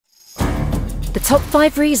The top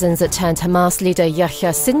 5 reasons that turned Hamas leader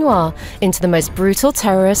Yahya Sinwar into the most brutal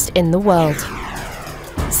terrorist in the world.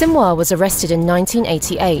 Sinwar was arrested in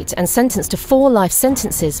 1988 and sentenced to 4 life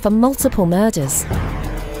sentences for multiple murders.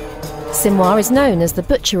 Sinwar is known as the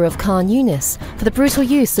Butcher of Khan Yunis for the brutal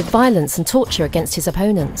use of violence and torture against his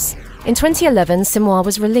opponents. In 2011, Sinwar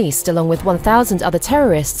was released along with 1,000 other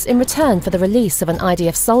terrorists in return for the release of an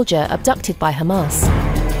IDF soldier abducted by Hamas.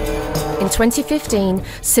 In 2015,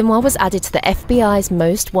 Sinwar was added to the FBI's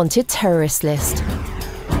most wanted terrorist list.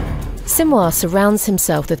 Sinwar surrounds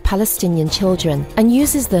himself with Palestinian children and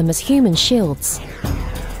uses them as human shields.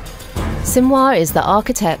 Sinwar is the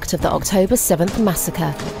architect of the October 7th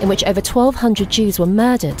massacre, in which over 1,200 Jews were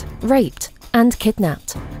murdered, raped, and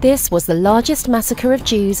kidnapped. This was the largest massacre of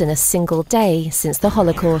Jews in a single day since the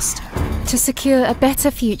Holocaust. To secure a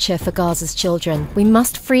better future for Gaza's children, we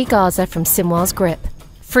must free Gaza from Sinwar's grip.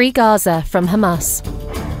 Free Gaza from Hamas.